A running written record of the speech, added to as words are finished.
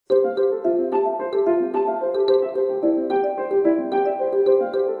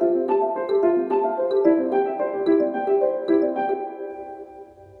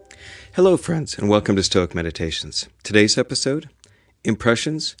Hello, friends, and welcome to Stoic Meditations. Today's episode,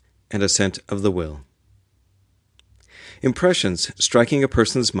 Impressions and Ascent of the Will. Impressions, striking a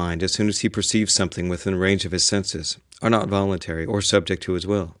person's mind as soon as he perceives something within range of his senses, are not voluntary or subject to his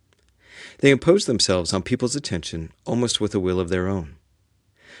will. They impose themselves on people's attention almost with a will of their own.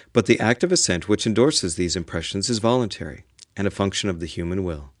 But the act of assent which endorses these impressions is voluntary and a function of the human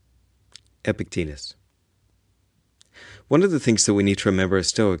will. Epictetus. One of the things that we need to remember as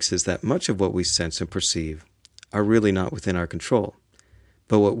Stoics is that much of what we sense and perceive are really not within our control.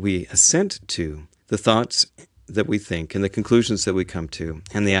 But what we assent to, the thoughts that we think and the conclusions that we come to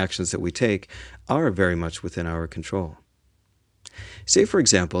and the actions that we take are very much within our control. Say, for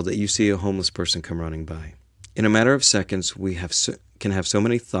example, that you see a homeless person come running by. In a matter of seconds, we can have so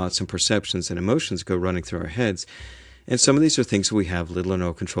many thoughts and perceptions and emotions go running through our heads, and some of these are things that we have little or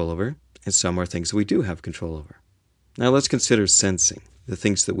no control over, and some are things that we do have control over. Now let's consider sensing, the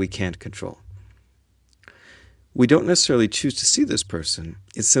things that we can't control. We don't necessarily choose to see this person.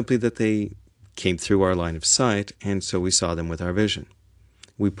 It's simply that they came through our line of sight, and so we saw them with our vision.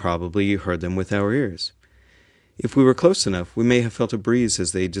 We probably heard them with our ears. If we were close enough, we may have felt a breeze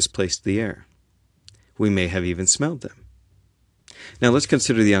as they displaced the air. We may have even smelled them. Now let's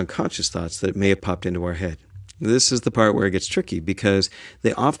consider the unconscious thoughts that may have popped into our head. This is the part where it gets tricky because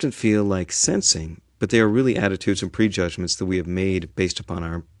they often feel like sensing, but they are really attitudes and prejudgments that we have made based upon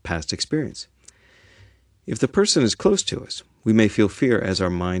our past experience. If the person is close to us, we may feel fear as our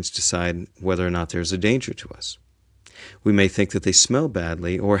minds decide whether or not there is a danger to us. We may think that they smell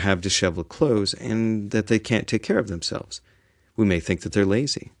badly or have disheveled clothes and that they can't take care of themselves. We may think that they're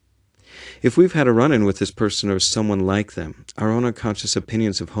lazy. If we've had a run-in with this person or someone like them, our own unconscious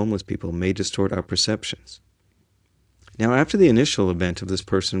opinions of homeless people may distort our perceptions. Now, after the initial event of this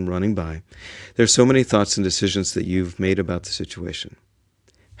person running by, there are so many thoughts and decisions that you've made about the situation.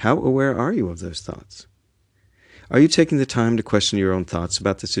 How aware are you of those thoughts? Are you taking the time to question your own thoughts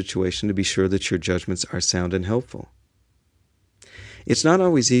about the situation to be sure that your judgments are sound and helpful? It's not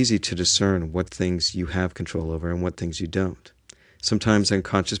always easy to discern what things you have control over and what things you don't. Sometimes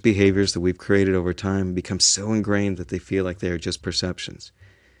unconscious behaviors that we've created over time become so ingrained that they feel like they are just perceptions.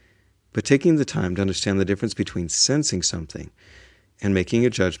 But taking the time to understand the difference between sensing something and making a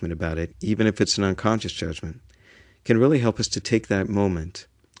judgment about it, even if it's an unconscious judgment, can really help us to take that moment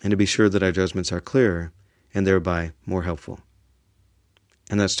and to be sure that our judgments are clearer and thereby more helpful.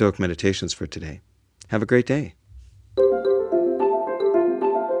 And that's Stoic Meditations for today. Have a great day.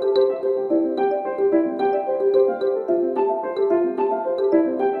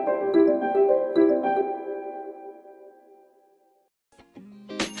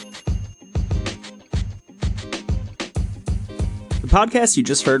 The podcast you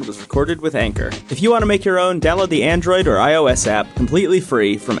just heard was recorded with Anchor. If you want to make your own, download the Android or iOS app completely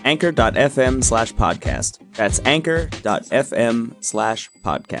free from anchor.fm/podcast. That's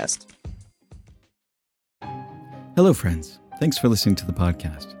anchor.fm/podcast. Hello, friends. Thanks for listening to the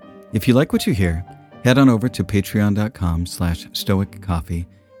podcast. If you like what you hear, head on over to patreon.com/stoiccoffee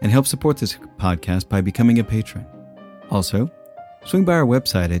and help support this podcast by becoming a patron. Also, swing by our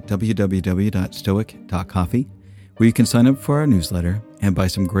website at www.stoic.coffee, where you can sign up for our newsletter and buy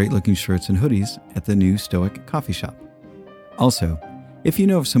some great-looking shirts and hoodies at the new Stoic Coffee Shop. Also, if you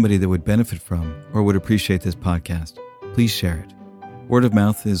know of somebody that would benefit from or would appreciate this podcast, please share it. Word of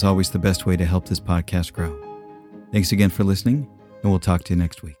mouth is always the best way to help this podcast grow. Thanks again for listening, and we'll talk to you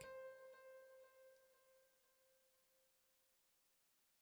next week.